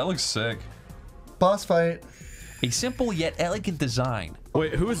 Hey, that looks sick. Boss fight. A simple yet elegant design.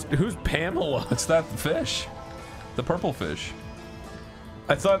 Wait, who's Pamela? It's that fish, the purple fish.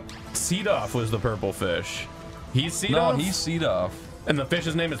 I thought Seedoff was the purple fish. He's Seedoff? No, he's Seedoff. And the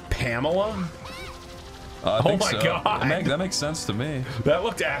fish's name is Pamela? I think my so. God. That makes sense to me. That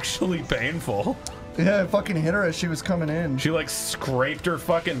looked actually painful. Yeah, it fucking hit her as she was coming in. She like scraped her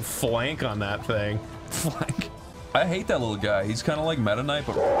fucking flank on that thing. Flank. I hate that little guy. He's kind of like Meta Knight,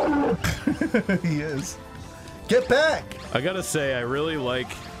 but He is. Get back! I gotta say, I really like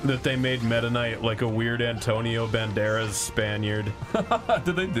that they made Meta Knight like a weird Antonio Banderas Spaniard.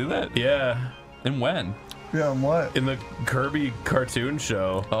 did they do that? Yeah. And when? Yeah, and what? In the Kirby cartoon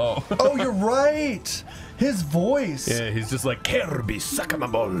show. Oh. Oh, you're right! His voice! Yeah, he's just like, Kirby, suck my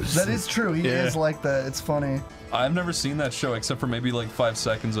balls. That is true. He Yeah. is like that. It's funny. I've never seen that show except for maybe like 5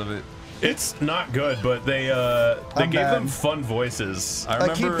 seconds of it. It's not good, but they gave bad. them fun voices. I I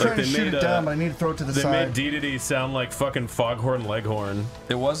keep remember trying to they shoot made, it down, but I need to throw it to the They side. made Dedede sound like fucking Foghorn Leghorn.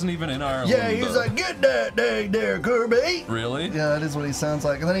 it wasn't even in Ireland. Yeah, he's like, get that dang there, Kirby! Really? Yeah, that is what he sounds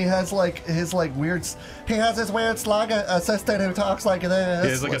like. And then he has like his like weird. He has this weird slug assistant who talks like this.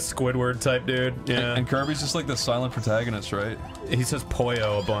 He's like a Squidward type dude. Yeah. And Kirby's just like the silent protagonist, right? He says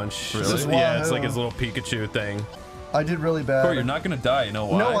Poyo a bunch. Really? It's just- yeah, it's like Wahoo. his little Pikachu thing. I did really bad. Bro, you're not gonna die. You know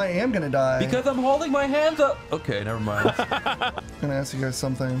why? No, I am gonna die. Because I'm holding my hands up. Okay, never mind. I'm gonna ask you guys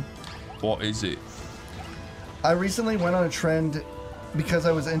something. What is it? I recently went on a trend because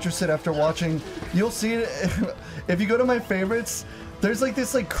I was interested after watching. You'll see it if you go to my favorites. There's like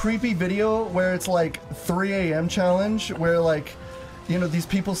this like creepy video where it's like 3 a.m. challenge where like, you know, these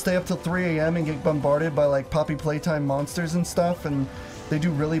people stay up till 3 a.m. and get bombarded by like Poppy Playtime monsters and stuff, and they do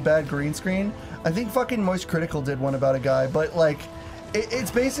really bad green screen. I think fucking Moist Critical did one about a guy, but like,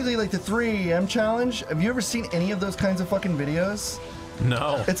 it's basically like the 3 a.m. challenge. Have you ever seen any of those kinds of fucking videos?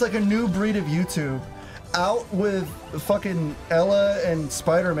 No. It's like a new breed of YouTube. Out with fucking Ella and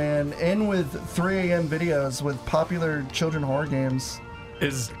Spider-Man, in with 3 a.m. videos with popular children horror games.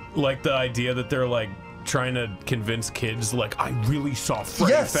 Is like the idea that they're like trying to convince kids like, I really saw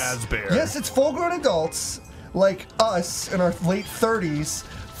Freddy Fazbear. Yes, it's full-grown adults like us in our late 30s,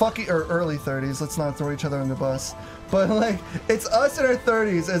 or early 30s. Let's not throw each other on the bus. But like, it's us in our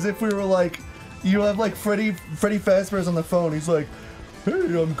 30s, as if we were like, you have like Freddy Fazbear's on the phone. He's like, hey,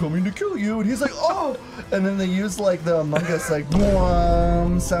 I'm coming to kill you. And he's like, oh! And then they use like the Among Us like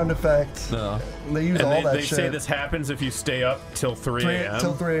sound effect. No. They use And all that they shit. say this happens if you stay up till 3 a.m.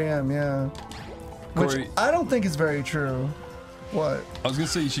 Till 3 a.m., yeah. Corey, Which I don't think is very true. What? I was gonna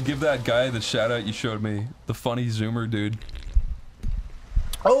say you should give that guy the shout out you showed me, the funny Zoomer dude.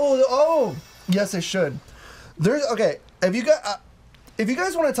 Oh! Yes, I should. There's okay. If you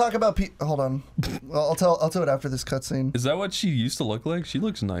guys want to talk about hold on, I'll tell it after this cutscene. Is that what she used to look like? She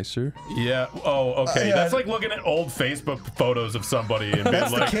looks nicer. Yeah. Oh, okay. Yeah. That's like looking at old Facebook photos of somebody and being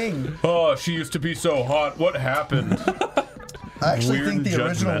That's the like, king. oh, she used to be so hot. What happened? I actually Weird think the and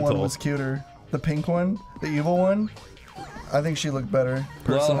original one judgmental. was cuter. The pink one, the evil one. I think she looked better.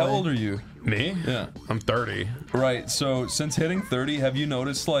 Well, Personally. how old are you? Me? Yeah. I'm 30. Right. So since hitting 30, have you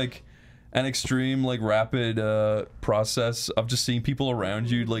noticed like an extreme, like rapid process of just seeing people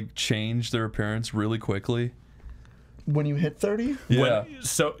around you like change their appearance really quickly? When you hit 30? Yeah.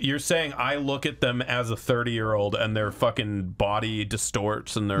 So you're saying I look at them as a 30-year-old and their fucking body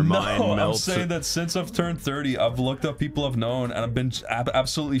distorts and their mind No, I'm melts? saying that since I've turned 30, I've looked up people I've known, and I've been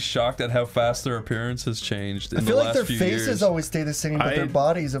absolutely shocked at how fast their appearance has changed in I feel the like last their few faces years. always stay the same, but their I-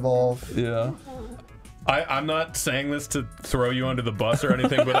 bodies evolve. Yeah. I'm not saying this to throw you under the bus or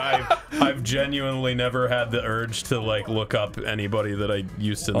anything, but I've genuinely never had the urge to like look up anybody that I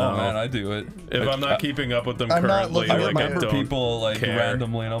used to know. Oh man, I do it. If I'm not keeping up with them I'm not currently, looking I at like my- I remember don't people like care.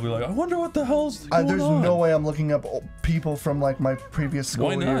 randomly, and I'll be like, I wonder what the hell's going There's on. no way I'm looking up people from like my previous school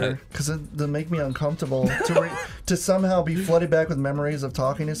Why not? year because they make me uncomfortable to somehow be flooded back with memories of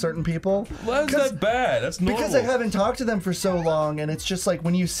talking to certain people. Why is that bad? That's normal. Because I haven't talked to them for so long, and it's just like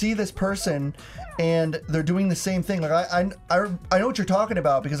when you see this person and they're doing the same thing. Like I know what you're talking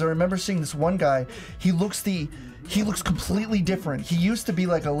about because I remember seeing this one guy. He looks completely different. He used to be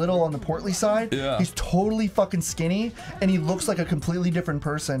like a little on the portly side. Yeah. He's totally fucking skinny, and he looks like a completely different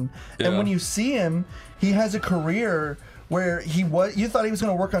person. And Yeah. when you see him, he has a career where you thought he was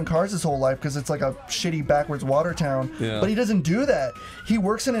going to work on cars his whole life because it's like a shitty backwards water town. Yeah. But he doesn't do that. He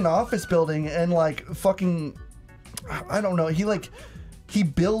works in an office building and like fucking, I don't know. He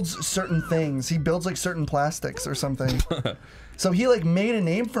builds certain things. He builds like certain plastics or something. So he like made a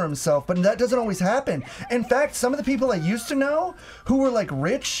name for himself, but that doesn't always happen. In fact, some of the people I used to know who were like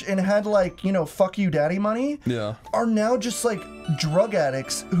rich and had like, you know, fuck you daddy money Yeah. are now just like drug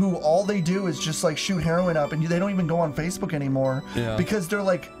addicts who all they do is just like shoot heroin up, and they don't even go on Facebook anymore Yeah. because they're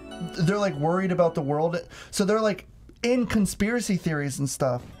like worried about the world. So they're like in conspiracy theories and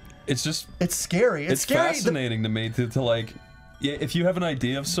stuff. it's just it's scary. It's scary. fascinating to me to like, yeah, if you have an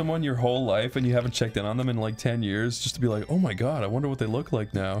idea of someone your whole life and you haven't checked in on them in like 10 years, just to be like, oh my god, I wonder what they look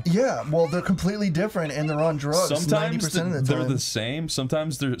like now. Yeah, well, they're completely different and they're on drugs. Sometimes 90% of the they're time. the same.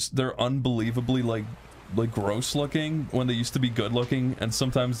 Sometimes they're unbelievably like gross looking when they used to be good looking, and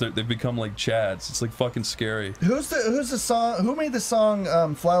sometimes they've become like Chads. It's like fucking scary. Who's the song? Who made the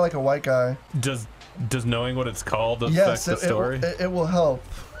song "Fly Like a White Guy"? Does knowing what it's called affect Yes, the story? it will help.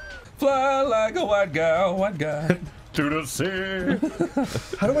 Fly like a white guy. Through the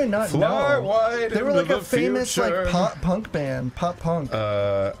sea. How do I not Fly know? white They were into like a the famous future. like pop punk band, pop punk.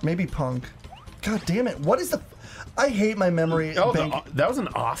 Maybe punk. God damn it! What is the? I hate my memory. Oh, bank. that was an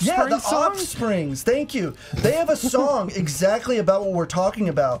Offspring Yeah, the song? Offsprings. Thank you. They have a song exactly about what we're talking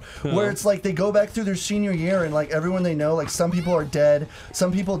about, where it's like they go back through their senior year and like everyone they know, like some people are dead,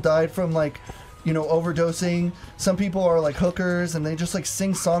 some people died from like, you know, overdosing, some people are like hookers, and they just like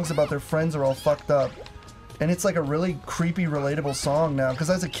sing songs about their friends are all fucked up. And it's like a really creepy, relatable song now. Because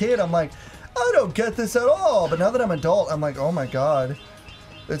as a kid, I'm like, I don't get this at all. But now that I'm adult, I'm like, oh my god,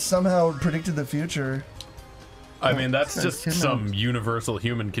 it somehow predicted the future. I mean, that's That's just kidnapped. some universal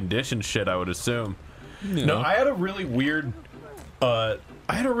human condition shit, I would assume. You No, know. I had a really weird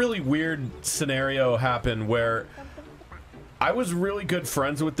scenario happen where I was really good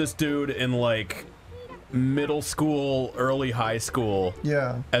friends with this dude in like middle school, early high school.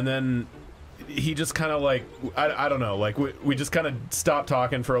 Yeah. And then he just kind of like, I don't know, like we just kind of stopped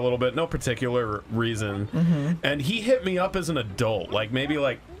talking for a little bit, no particular reason. And he hit me up as an adult, like maybe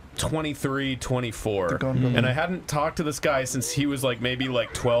like 23, 24. And I hadn't talked to this guy since he was like maybe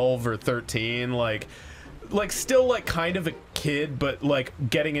like 12 or 13, like still like kind of a kid, but like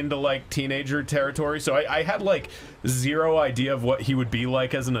getting into like teenager territory. So I had like zero idea of what he would be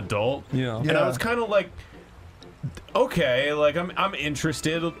like as an adult. Yeah. And I was kind of like, okay, like I'm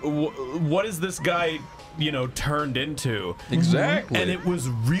interested. What is this guy, you know, turned into? Exactly. And it was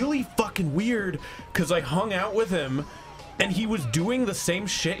really fucking weird because I hung out with him and he was doing the same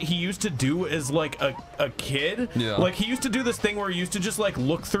shit he used to do as like a kid. Yeah. Like he used to do this thing where he used to just like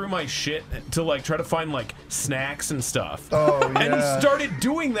look through my shit to like try to find like snacks and stuff. Oh, And he yeah. started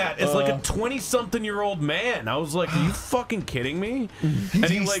doing that as like a 20-something-year-old man. I was like, are you fucking kidding me? And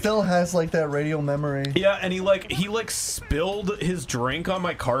He still has like that radio memory. yeah, and he like spilled his drink on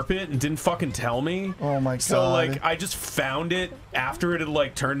my carpet and didn't fucking tell me. Oh my god. So like I just found it after it had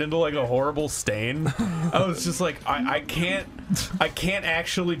like turned into like a horrible stain. I was just like I can't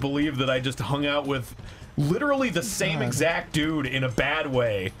actually believe that I just hung out with literally the same exact dude in a bad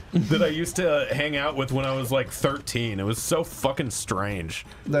way that I used to hang out with when I was like 13. It was so fucking strange.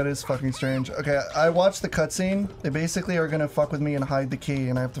 That is fucking strange. Okay, I watched the cutscene. They basically are gonna fuck with me and hide the key,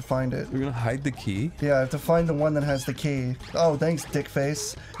 and I have to find it. You're gonna hide the key? Yeah, I have to find the one that has the key. Oh, thanks,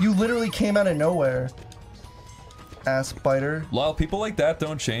 dickface. You literally came out of nowhere. Ass biter. Lol, people like that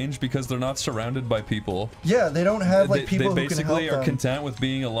don't change because they're not surrounded by people. Yeah, they don't have like people they who can basically help are them. content with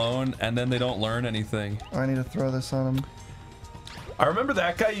being alone, and then they don't learn anything. I need to throw this on him. I remember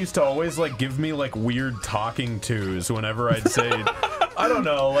that guy used to always like give me like weird talking tos whenever I'd say I don't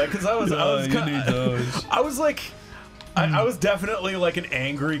know, like because I was you need those. I was like I was definitely like an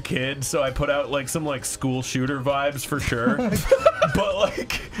angry kid, so I put out like some like school shooter vibes for sure. But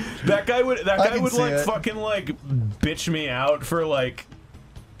like that guy would can see like it. fucking like bitch me out for like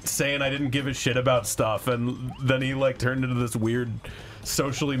saying I didn't give a shit about stuff, and then he like turned into this weird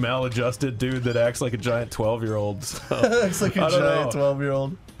socially maladjusted dude that acts like a giant 12-year-old. So, It's like a I don't giant know.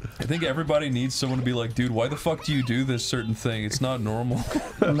 12-year-old. I think everybody needs someone to be like, dude, why the fuck do you do this certain thing? It's not normal.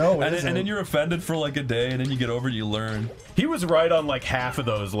 No, it and isn't. then you're offended for like a day, and then you get over it, you learn. He was right on like half of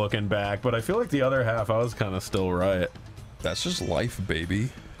those looking back, but I feel like the other half I was kind of still right. That's just life, baby.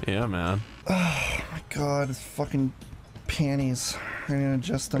 Yeah, man. My god, it's fucking panties. I need to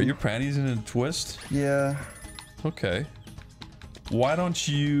adjust Are them. your panties in a twist? Yeah. Okay. Why don't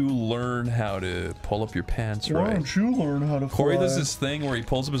you learn how to pull up your pants Why right? don't you learn how to fly? Corey does this thing where he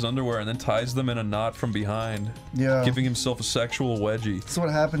pulls up his underwear and then ties them in a knot from behind, Yeah. giving himself a sexual wedgie. That's what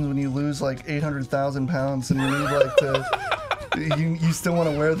happens when you lose like 800,000 pounds and you need like to. You still want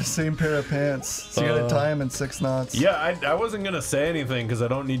to wear the same pair of pants, so you gotta tie them in 6 knots. Yeah, I wasn't gonna say anything because I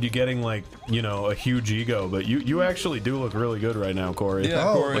don't need you getting like, you know, a huge ego, but you actually do look really good right now, Corey. Yeah,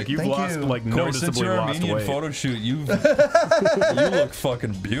 Oh, Corey. Like you've thank lost you. like Corey, since noticeably your lost Armenian weight. photo shoot, you look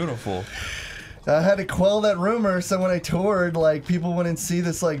fucking beautiful. I had to quell that rumor, so when I toured, like people wouldn't see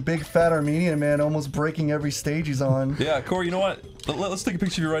this like big fat Armenian man almost breaking every stage he's on. Yeah, Corey, you know what? Let's take a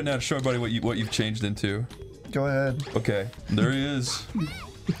picture of you right now to show everybody what you've changed into. Go ahead. Okay, there he is.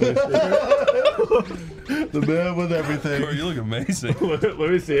 The man with everything. Corey, you look amazing. Let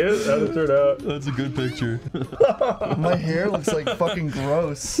me see it. How'd it turn out? That's a good picture. My hair looks like fucking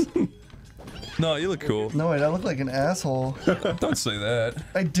gross. No, you look cool. No, wait, I look like an asshole. Don't say that.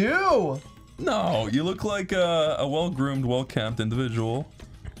 I do! No, you look like a well-groomed, well-kept individual.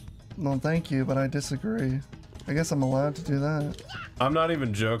 No, thank you, but I disagree. I guess I'm allowed to do that. I'm not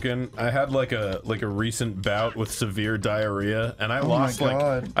even joking. I had like a recent bout with severe diarrhea, and I Oh lost my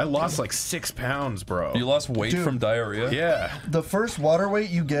God. I lost like 6 pounds, bro. You lost weight Dude. from diarrhea? Yeah. The first water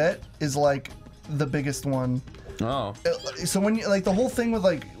weight you get is like the biggest one. Oh. So when you, like, the whole thing with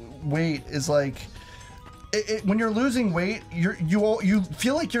like weight is like, when you're losing weight, you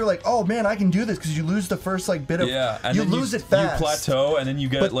feel like you're like, oh man, I can do this, because you lose the first like bit of, Yeah, and you then lose it fast. You plateau, and then you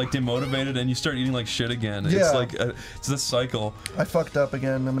get But- like demotivated, and you start eating like shit again. Yeah. It's like it's this cycle. I fucked up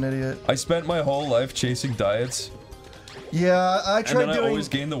again. I'm an idiot. I spent my whole life chasing diets, Yeah, I and tried then I doing. always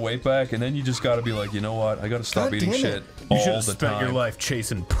gain the weight back, and then you just gotta be like, you know what? I gotta stop God eating damn shit it. You all should the have spent time. your life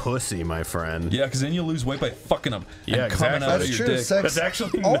chasing pussy, my friend. Yeah, because then you lose weight by fucking them Yeah, and coming exactly. out That's of true. your dick. Sex. That's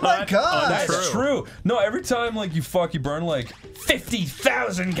actually Oh my not God. untrue. That's true. No, every time like you fuck, you burn like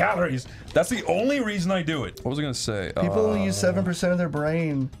 50,000 calories. That's the only reason I do it. What was I gonna say? People only use 7% of their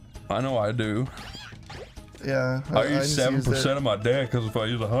brain. I know I do. Yeah. I just use used 7% it. of my dick, because if I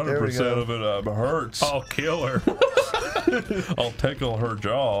use 100% go. of it, it hurts. I'll kill her. I'll tickle her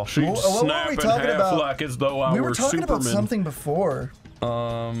jaw. She'd What were snap we in talking half about? like as though I We were were talking Superman. about something before.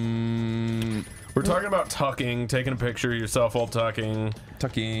 We're talking about tucking, taking a picture of yourself while tucking.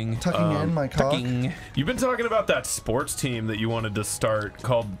 Tucking. Tucking in my cock. Tucking. You've been talking about that sports team that you wanted to start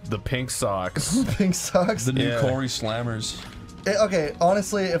called the Pink Sox. Pink socks. The new Yeah. Corey Slammers. Okay,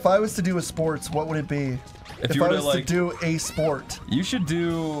 honestly, if I was to do a sports, what would it be? If If you I were was to to like, do a sport. you should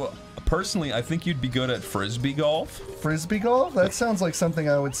do. Personally, I think you'd be good at frisbee golf. Frisbee golf? That sounds like something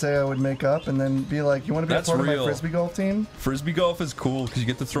I would say I would make up and then be like, you want to be That's a part of real. my frisbee golf team? Frisbee golf is cool because you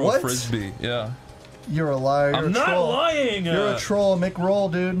get to throw a What? frisbee. Yeah. You're a liar. You're I'm a not troll. lying. You're a troll, Mick Roll,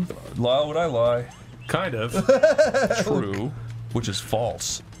 dude. Lie would I lie? Kind of. True. Which is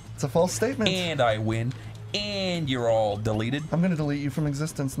false. It's a false statement. And I win. And you're all deleted. I'm gonna delete you from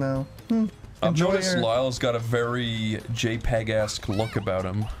existence now. I've Enjoy noticed your- Lyle's got a very JPEG-esque look about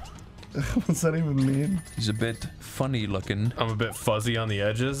him. What's that even mean? He's a bit funny looking. I'm a bit fuzzy on the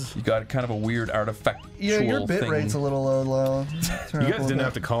edges. You got kind of a weird artifact. Yeah, your bit rate's a little low, Lyle. You guys didn't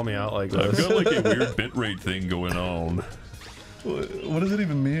have to call me out like this. like a weird bit rate thing going on. What does it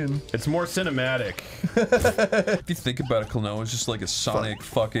even mean? It's more cinematic. If you think about it, Klonoa is just like a Sonic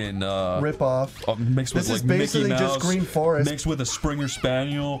fucking Rip off. mixed with This is like basically Mickey Mouse, just Green Forest. mixed with a Springer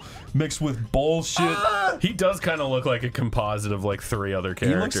Spaniel, mixed with bullshit. He does kind of look like a composite of like 3 other He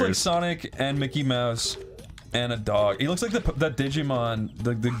characters. looks like Sonic and Mickey Mouse and a dog. He looks like that Digimon,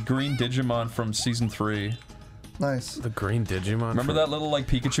 the green Digimon from season 3. Nice. the green Digimon. Remember that little like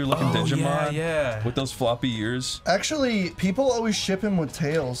Pikachu looking Digimon? Yeah. With those floppy ears? Actually, people always ship him with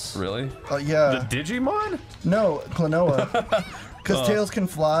Tails. Really? Yeah. The Digimon? No, Klonoa. Because Tails can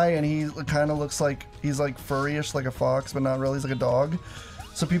fly and he kind of looks like he's like furry-ish, like a fox, but not really. He's like a dog.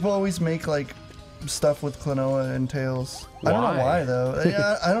 So people always make like stuff with Klonoa and Tails. I don't know why though.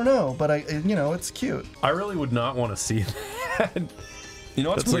 Yeah, I don't know, but it's cute. I really would not want to see that. You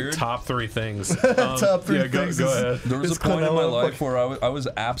know what's That's weird? like top 3 things. Top 3 yeah, things. Go ahead. There was Is a point in my Klonoa life where I was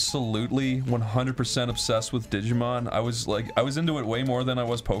absolutely 100% obsessed with Digimon. I was into it way more than I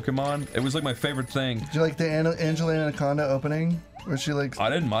was Pokemon. It was like my favorite thing. Do you like the Angela Anaconda opening? Where she like... I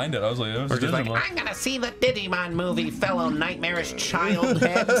didn't mind it. I was like, it was just like, Digimon. I'm gonna see the Digimon movie, fellow nightmarish child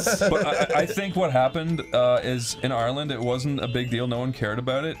heads. But I think what happened is in Ireland it wasn't a big deal. No one cared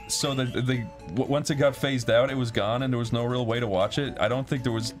about it. So once it got phased out, it was gone, and there was no real way to watch it. I don't think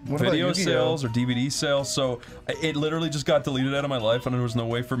there was What about video Yu-Gi-Oh? sales or DVD sales. So it literally just got deleted out of my life, and there was no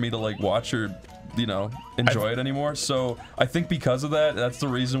way for me to like watch or enjoy it anymore. So I think because of that, that's the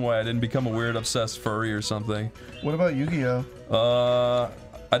reason why I didn't become a weird obsessed furry or something. What about Yu-Gi-Oh?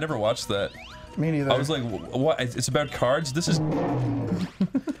 I never watched that. Me neither. I was like, what? It's about cards? This is...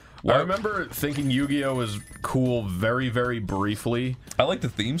 I remember thinking Yu-Gi-Oh was cool very, very briefly. I like the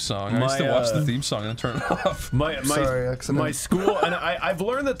theme song. I used to watch the theme song and then turn it off. Sorry, accident. My school, and I've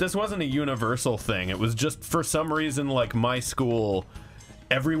learned that this wasn't a universal thing. It was just for some reason, like my school,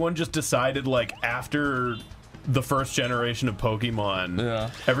 everyone just decided like after the first generation of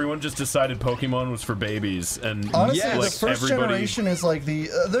Pokemon, everyone just decided Pokemon was for babies. And honestly, like, the first generation is like the.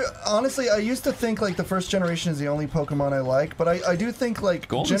 Honestly, I used to think like the first generation is the only Pokemon I like, but I do think like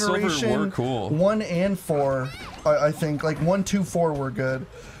Gold and Silver generation were cool. 1 and 4, I think like 1, 2, 4 were good,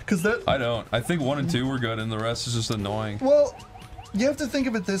 because that. I don't. I think 1 and 2 were good, and the rest is just annoying. Well, you have to think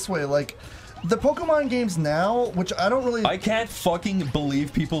of it this way, like the Pokemon games now, which I don't really. I can't fucking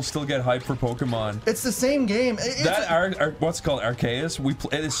believe people still get hyped for Pokemon. It's the same game. What's it called,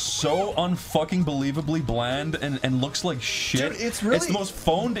 Arceus? It is so unfucking believably bland and looks like shit. Dude, it's the most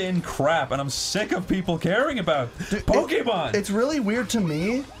phoned in crap, and I'm sick of people caring about Pokemon. It's really weird to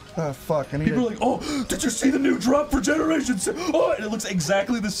me. Oh fuck! People are like, oh, did you see the new drop for Generation 6? Oh, and it looks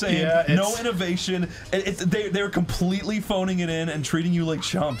exactly the same. Yeah, no innovation. They're completely phoning it in and treating you like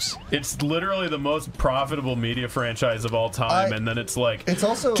chumps. It's literally the most profitable media franchise of all time, and then it's like, it's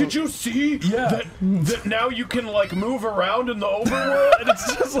also. Did you see that now you can like move around in the overworld? And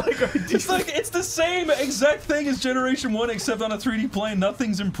it's just like, it's the same exact thing as Generation 1, except on a 3D plane.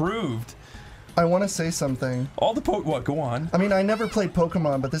 Nothing's improved. I want to say something. What? Go on. I mean, I never played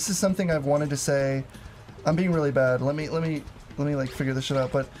Pokemon, but this is something I've wanted to say. I'm being really bad. Let me like figure this shit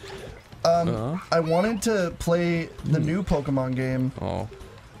out. But I wanted to play the new Pokemon game.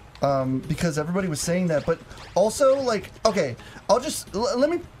 Because everybody was saying that. But also, like, okay, I'll just let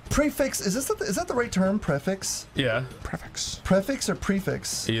me prefix. Is that the right term? Prefix? Yeah. Prefix or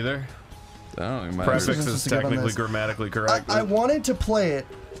prefix? Either. I don't know. Prefix is technically grammatically correct. I wanted to play it.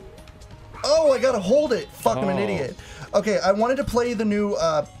 Oh, I gotta hold it. Fuck, I'm an idiot. Okay, I wanted to play the new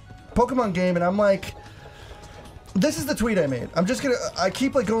Pokemon game, and I'm like, this is the tweet I made. I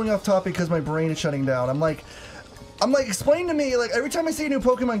keep like going off topic because my brain is shutting down. I'm like, explain to me, like every time I see a new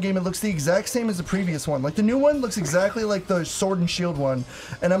Pokemon game, it looks the exact same as the previous one. Like the new one looks exactly like the Sword and Shield one,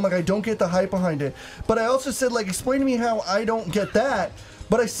 and I'm like, I don't get the hype behind it. But I also said, like, explain to me how I don't get that,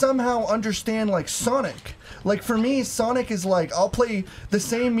 but I somehow understand like Sonic. Like for me, Sonic is like, I'll play the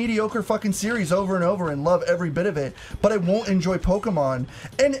same mediocre fucking series over and over and love every bit of it, but I won't enjoy Pokemon.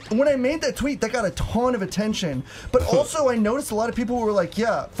 And when I made that tweet, that got a ton of attention. But also I noticed a lot of people were like,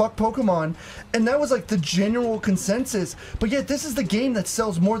 yeah, fuck Pokemon. And that was like the general consensus. But yet this is the game that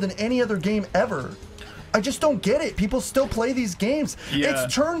sells more than any other game ever. I just don't get it. People still play these games. Yeah.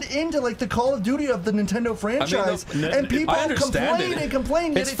 It's turned into like the Call of Duty of the Nintendo franchise, and people complain and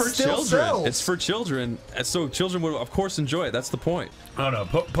complain, yet it still sells. It's for children, so children would of course enjoy it. That's the point. I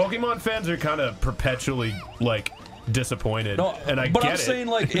don't know. Pokemon fans are kind of perpetually like disappointed, and I get it. But I'm saying,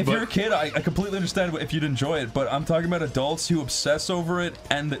 like, if you're a kid, I completely understand if you'd enjoy it, but I'm talking about adults who obsess over it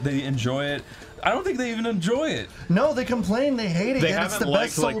and they enjoy it. I don't think they even enjoy it. No, they complain, they hate it. They haven't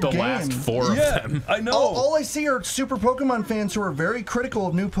liked like the last 4 of them. I know. All I see are super Pokemon fans who are very critical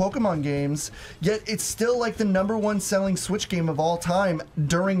of new Pokemon games, yet it's still like the #1 selling Switch game of all time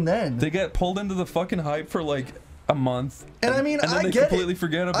during then. They get pulled into the fucking hype for like a month. And I mean, and then they completely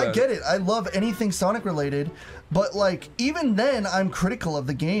forget about it. I get it. I love anything Sonic related, but like even then I'm critical of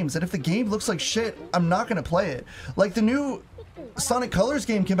the games, and if the game looks like shit, I'm not going to play it. Like the new Sonic Colors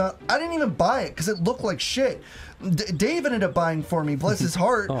game came out, I didn't even buy it because it looked like shit. Dave ended up buying for me, bless his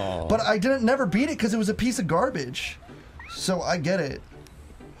heart, but I never beat it because it was a piece of garbage. So I get it,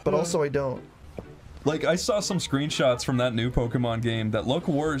 but also I don't. Like, I saw some screenshots from that new Pokemon game that look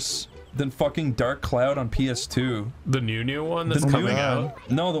worse than fucking Dark Cloud on PS2. The new one that's coming out?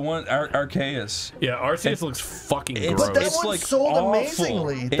 No, the one, Arceus. Yeah, Arceus looks fucking gross. But that one sold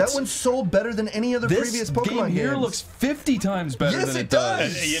amazingly. That one sold better than any other previous Pokemon game. This game here looks 50 times better than it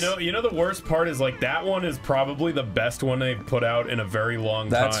does. And you know the worst part is, like, that one is probably the best one they've put out in a very long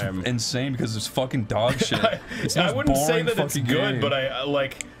time. That's insane because it's fucking dog shit. I wouldn't say that it's good, but I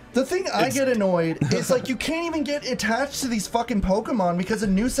like... The thing I get annoyed is, like, you can't even get attached to these fucking Pokemon because a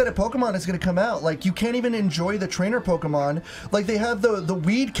new set of Pokemon is going to come out. Like, you can't even enjoy the trainer Pokemon. Like, they have the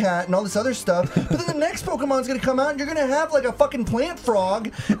Weed Cat and all this other stuff. But then the next Pokemon's going to come out and you're going to have, like, a fucking Plant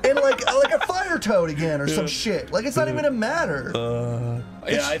Frog and, like a Fire Toad again or some shit. Like, it's not even a matter.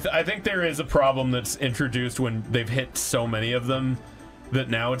 Yeah, I think there is a problem that's introduced when they've hit so many of them. That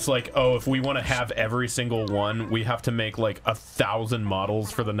now it's like, oh, if we want to have every single one, we have to make like 1,000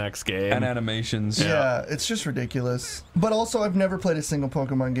 models for the next game. And animations. Yeah, it's just ridiculous. But also, I've never played a single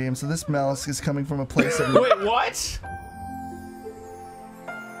Pokemon game, so this malice is coming from a place that... Wait, what?